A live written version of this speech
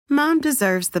Mom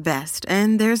deserves the best,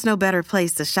 and there's no better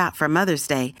place to shop for Mother's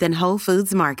Day than Whole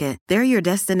Foods Market. They're your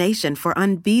destination for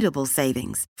unbeatable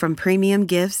savings, from premium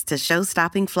gifts to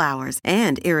show-stopping flowers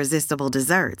and irresistible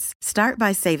desserts. Start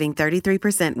by saving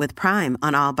 33% with Prime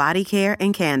on all body care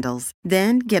and candles.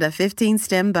 Then get a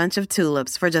 15-stem bunch of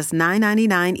tulips for just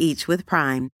 $9.99 each with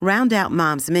Prime. Round out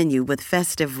Mom's menu with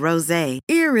festive rosé,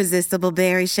 irresistible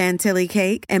berry chantilly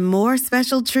cake, and more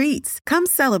special treats. Come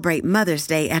celebrate Mother's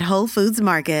Day at Whole Foods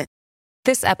Market.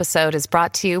 This episode is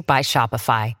brought to you by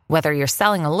Shopify. Whether you're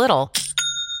selling a little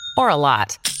or a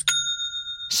lot,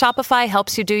 Shopify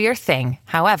helps you do your thing,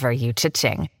 however you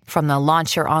cha-ching. From the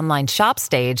launch your online shop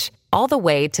stage, all the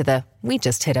way to the we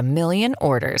just hit 1 million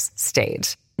orders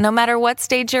stage. No matter what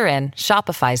stage you're in,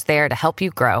 Shopify's there to help you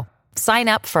grow. Sign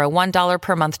up for a $1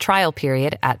 per month trial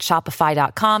period at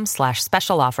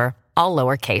shopify.com/special offer, all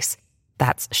lowercase.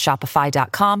 That's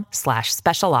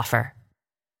shopify.com/special offer.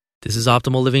 This is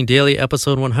Optimal Living Daily,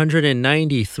 episode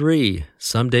 193.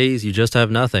 Some days you just have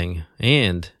nothing.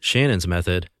 And Shannon's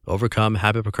Method, Overcome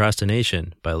Habit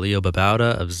Procrastination by Leo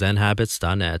Babauta of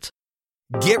ZenHabits.net.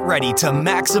 Get ready to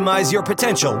maximize your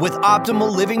potential with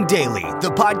Optimal Living Daily,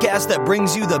 the podcast that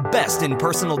brings you the best in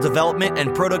personal development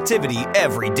and productivity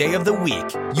every day of the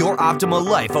week. Your optimal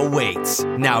life awaits.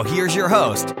 Now here's your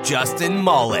host, Justin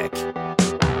Malik.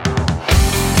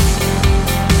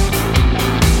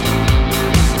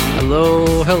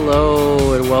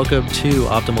 Hello, and welcome to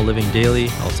Optimal Living Daily,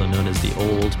 also known as the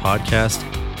Old Podcast.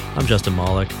 I'm Justin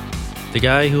Malik, the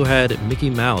guy who had Mickey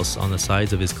Mouse on the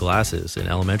sides of his glasses in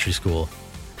elementary school.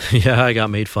 Yeah, I got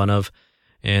made fun of,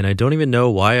 and I don't even know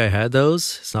why I had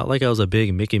those. It's not like I was a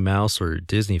big Mickey Mouse or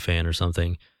Disney fan or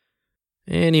something.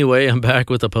 Anyway, I'm back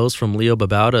with a post from Leo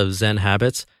Babauta of Zen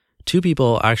Habits. Two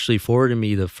people actually forwarded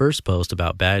me the first post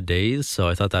about bad days, so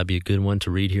I thought that'd be a good one to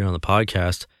read here on the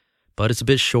podcast. But it's a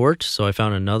bit short, so I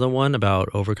found another one about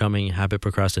overcoming habit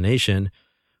procrastination,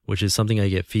 which is something I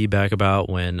get feedback about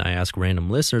when I ask random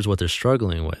listeners what they're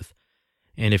struggling with.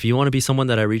 And if you want to be someone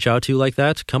that I reach out to like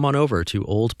that, come on over to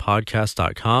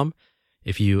oldpodcast.com.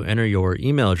 If you enter your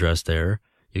email address there,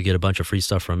 you'll get a bunch of free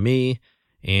stuff from me,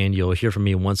 and you'll hear from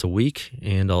me once a week,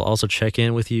 and I'll also check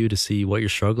in with you to see what you're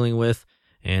struggling with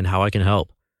and how I can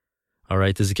help. All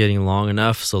right, this is getting long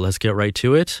enough, so let's get right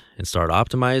to it and start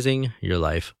optimizing your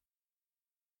life.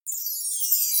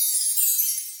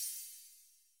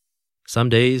 Some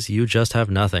Days You Just Have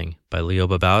Nothing by Leo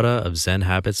Babauta of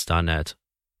ZenHabits.net.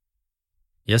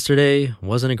 Yesterday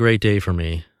wasn't a great day for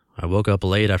me. I woke up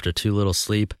late after too little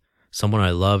sleep. Someone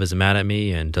I love is mad at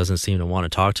me and doesn't seem to want to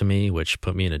talk to me, which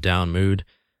put me in a down mood.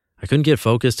 I couldn't get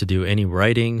focused to do any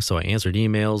writing, so I answered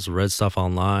emails, read stuff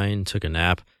online, took a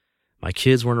nap. My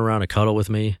kids weren't around to cuddle with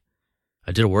me.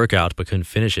 I did a workout but couldn't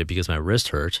finish it because my wrist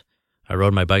hurt. I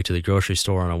rode my bike to the grocery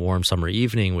store on a warm summer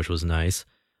evening, which was nice.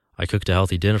 I cooked a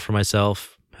healthy dinner for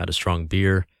myself, had a strong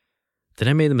beer. Then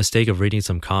I made the mistake of reading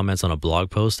some comments on a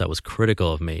blog post that was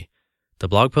critical of me. The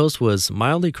blog post was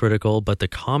mildly critical, but the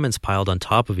comments piled on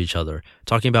top of each other,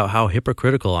 talking about how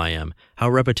hypocritical I am, how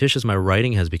repetitious my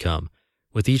writing has become.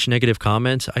 With each negative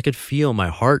comment, I could feel my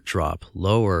heart drop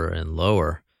lower and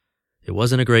lower. It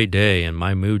wasn't a great day, and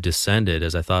my mood descended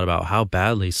as I thought about how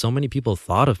badly so many people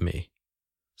thought of me.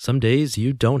 Some days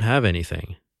you don't have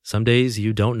anything. Some days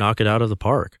you don't knock it out of the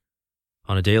park.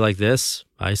 On a day like this,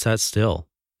 I sat still.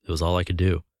 It was all I could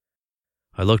do.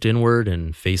 I looked inward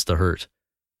and faced the hurt.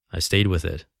 I stayed with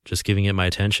it, just giving it my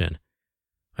attention.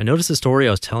 I noticed the story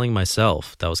I was telling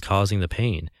myself that was causing the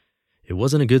pain. It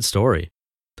wasn't a good story.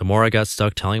 The more I got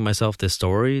stuck telling myself this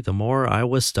story, the more I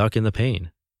was stuck in the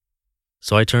pain.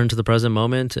 So I turned to the present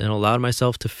moment and allowed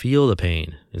myself to feel the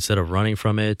pain instead of running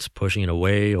from it, pushing it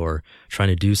away, or trying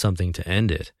to do something to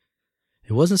end it.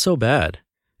 It wasn't so bad.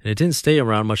 And it didn't stay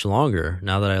around much longer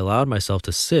now that I allowed myself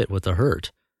to sit with the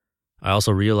hurt. I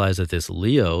also realized that this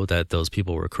Leo that those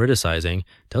people were criticizing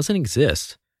doesn't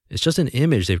exist. It's just an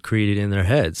image they've created in their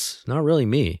heads, not really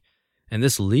me. And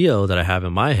this Leo that I have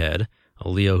in my head, a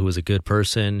Leo who is a good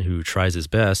person, who tries his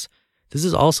best, this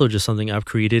is also just something I've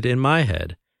created in my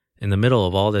head. In the middle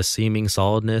of all this seeming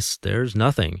solidness, there's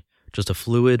nothing, just a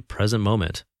fluid, present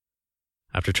moment.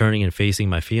 After turning and facing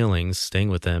my feelings, staying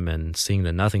with them, and seeing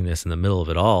the nothingness in the middle of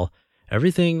it all,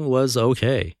 everything was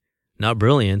okay. Not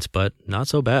brilliant, but not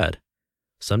so bad.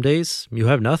 Some days you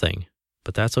have nothing,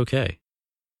 but that's okay.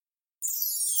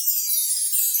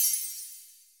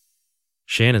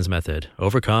 Shannon's Method,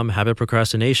 Overcome Habit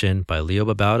Procrastination by Leo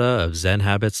Babauta of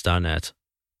ZenHabits.net.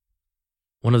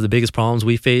 One of the biggest problems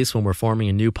we face when we're forming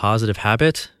a new positive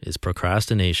habit is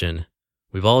procrastination.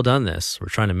 We've all done this. We're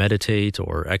trying to meditate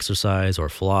or exercise or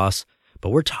floss, but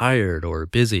we're tired or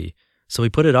busy, So we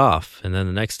put it off, and then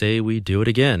the next day we do it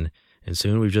again, and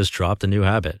soon we've just dropped a new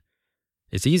habit.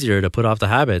 It's easier to put off the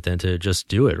habit than to just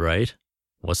do it, right?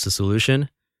 What's the solution?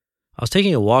 I was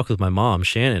taking a walk with my mom,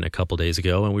 Shannon, a couple days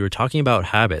ago, and we were talking about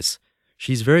habits.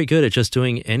 She's very good at just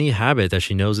doing any habit that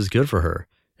she knows is good for her.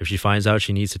 If she finds out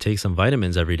she needs to take some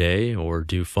vitamins every day, or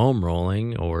do foam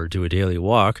rolling, or do a daily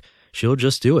walk, she'll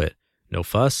just do it. No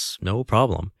fuss, no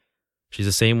problem. She's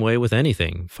the same way with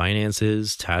anything,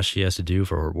 finances, tasks she has to do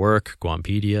for her work,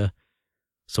 Guampedia.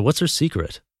 So what's her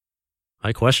secret?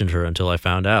 I questioned her until I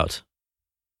found out.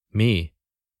 Me.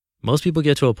 Most people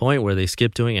get to a point where they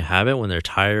skip doing a habit when they're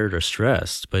tired or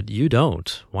stressed, but you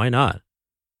don't. Why not?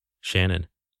 Shannon.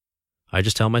 I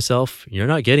just tell myself, you're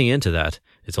not getting into that.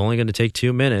 It's only going to take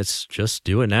 2 minutes. Just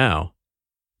do it now.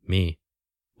 Me.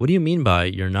 What do you mean by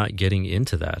you're not getting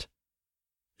into that?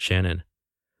 Shannon.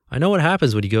 I know what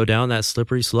happens when you go down that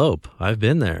slippery slope. I've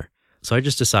been there. So I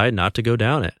just decide not to go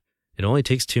down it. It only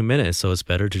takes 2 minutes, so it's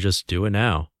better to just do it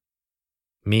now.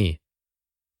 Me.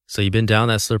 So you've been down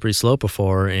that slippery slope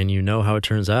before and you know how it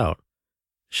turns out.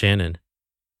 Shannon.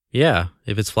 Yeah,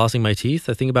 if it's flossing my teeth,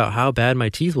 I think about how bad my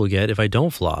teeth will get if I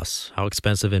don't floss, how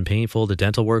expensive and painful the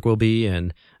dental work will be,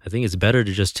 and I think it's better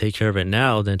to just take care of it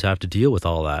now than to have to deal with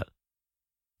all that.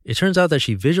 It turns out that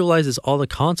she visualizes all the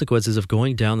consequences of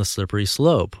going down the slippery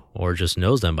slope, or just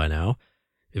knows them by now.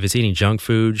 If it's eating junk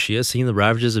food, she has seen the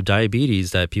ravages of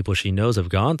diabetes that people she knows have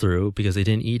gone through because they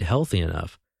didn't eat healthy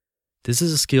enough. This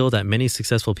is a skill that many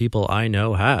successful people I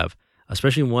know have,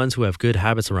 especially ones who have good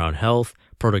habits around health,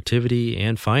 productivity,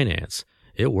 and finance.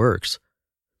 It works.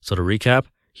 So to recap,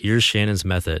 here's Shannon's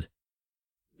method.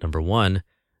 Number 1,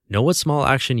 know what small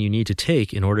action you need to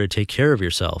take in order to take care of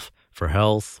yourself for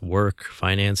health, work,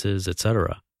 finances,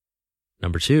 etc.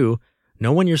 Number 2,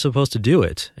 know when you're supposed to do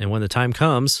it, and when the time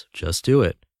comes, just do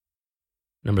it.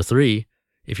 Number 3,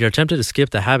 if you're tempted to skip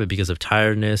the habit because of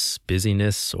tiredness,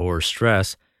 busyness, or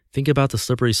stress, think about the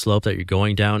slippery slope that you're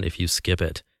going down if you skip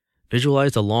it.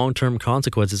 Visualize the long-term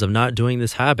consequences of not doing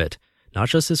this habit, not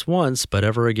just this once, but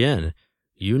ever again.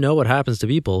 You know what happens to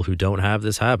people who don't have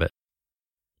this habit.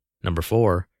 Number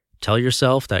 4, tell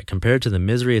yourself that compared to the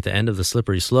misery at the end of the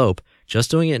slippery slope, just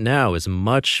doing it now is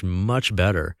much, much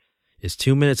better. It's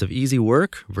 2 minutes of easy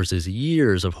work versus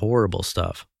years of horrible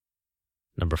stuff.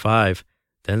 Number 5,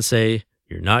 then say,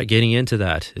 you're not getting into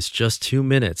that. It's just 2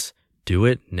 minutes. Do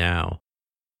it now.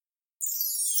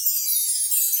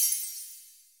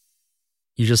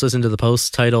 You just listened to the posts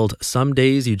titled Some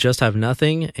Days You Just Have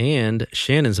Nothing and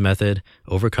Shannon's Method,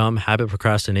 Overcome Habit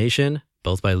Procrastination,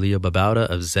 both by Leo Babauta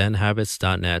of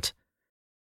ZenHabits.net.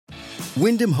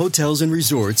 Wyndham Hotels and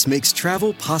Resorts makes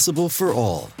travel possible for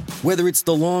all. Whether it's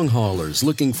the long haulers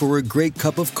looking for a great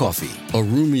cup of coffee, a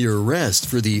roomier rest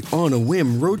for the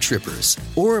on-a-whim road trippers,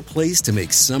 or a place to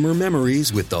make summer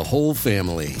memories with the whole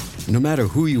family. No matter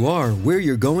who you are, where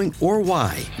you're going, or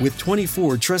why, with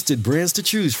 24 trusted brands to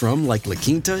choose from like La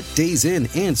Quinta, Days Inn,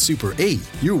 and Super 8,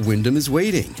 your Wyndham is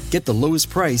waiting. Get the lowest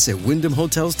price at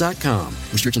WyndhamHotels.com.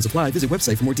 Restrictions apply. Visit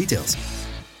website for more details.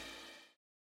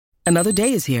 Another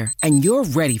day is here, and you're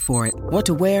ready for it. What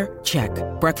to wear? Check.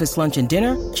 Breakfast, lunch, and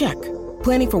dinner? Check.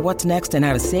 Planning for what's next and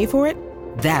how to save for it?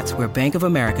 That's where Bank of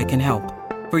America can help.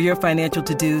 For your financial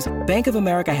to-dos, Bank of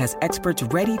America has experts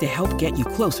ready to help get you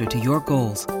closer to your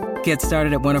goals. Get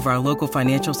started at one of our local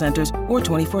financial centers or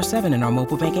 24/7 in our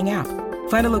mobile banking app.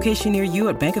 Find a location near you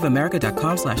at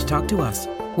bankofamerica.com/talktous.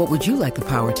 What would you like the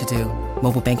power to do?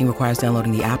 Mobile banking requires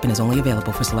downloading the app and is only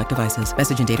available for select devices.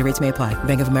 Message and data rates may apply.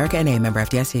 Bank of America N.A., member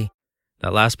FDIC.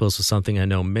 That last post was something I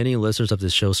know many listeners of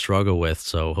this show struggle with,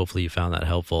 so hopefully you found that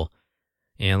helpful.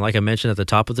 And like I mentioned at the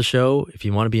top of the show, if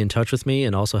you want to be in touch with me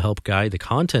and also help guide the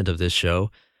content of this show,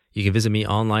 you can visit me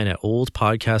online at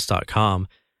oldpodcast.com.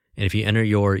 And if you enter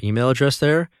your email address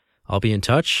there, I'll be in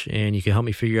touch and you can help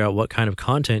me figure out what kind of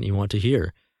content you want to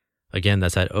hear. Again,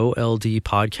 that's at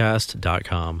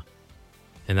oldpodcast.com.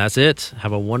 And that's it.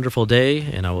 Have a wonderful day,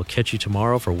 and I will catch you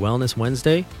tomorrow for Wellness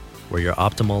Wednesday, where your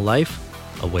optimal life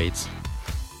awaits.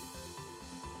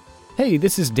 Hey,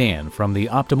 this is Dan from the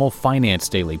Optimal Finance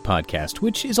Daily podcast,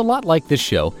 which is a lot like this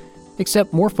show,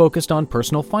 except more focused on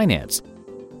personal finance.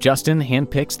 Justin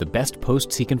handpicks the best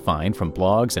posts he can find from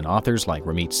blogs and authors like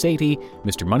Ramit Sethi,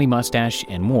 Mr. Money Mustache,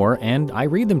 and more, and I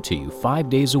read them to you 5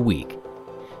 days a week.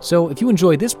 So if you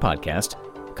enjoy this podcast,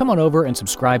 come on over and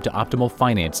subscribe to Optimal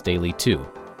Finance Daily too.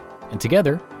 And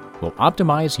together, we'll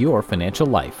optimize your financial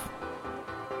life.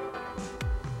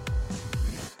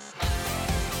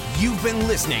 You've been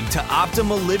listening to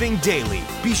Optimal Living Daily.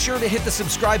 Be sure to hit the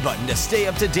subscribe button to stay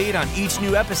up to date on each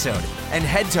new episode and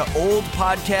head to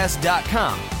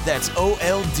oldpodcast.com. That's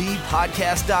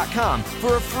OLDpodcast.com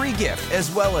for a free gift as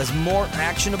well as more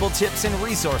actionable tips and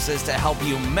resources to help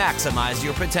you maximize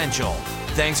your potential.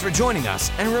 Thanks for joining us,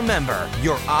 and remember,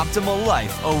 your optimal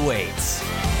life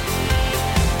awaits.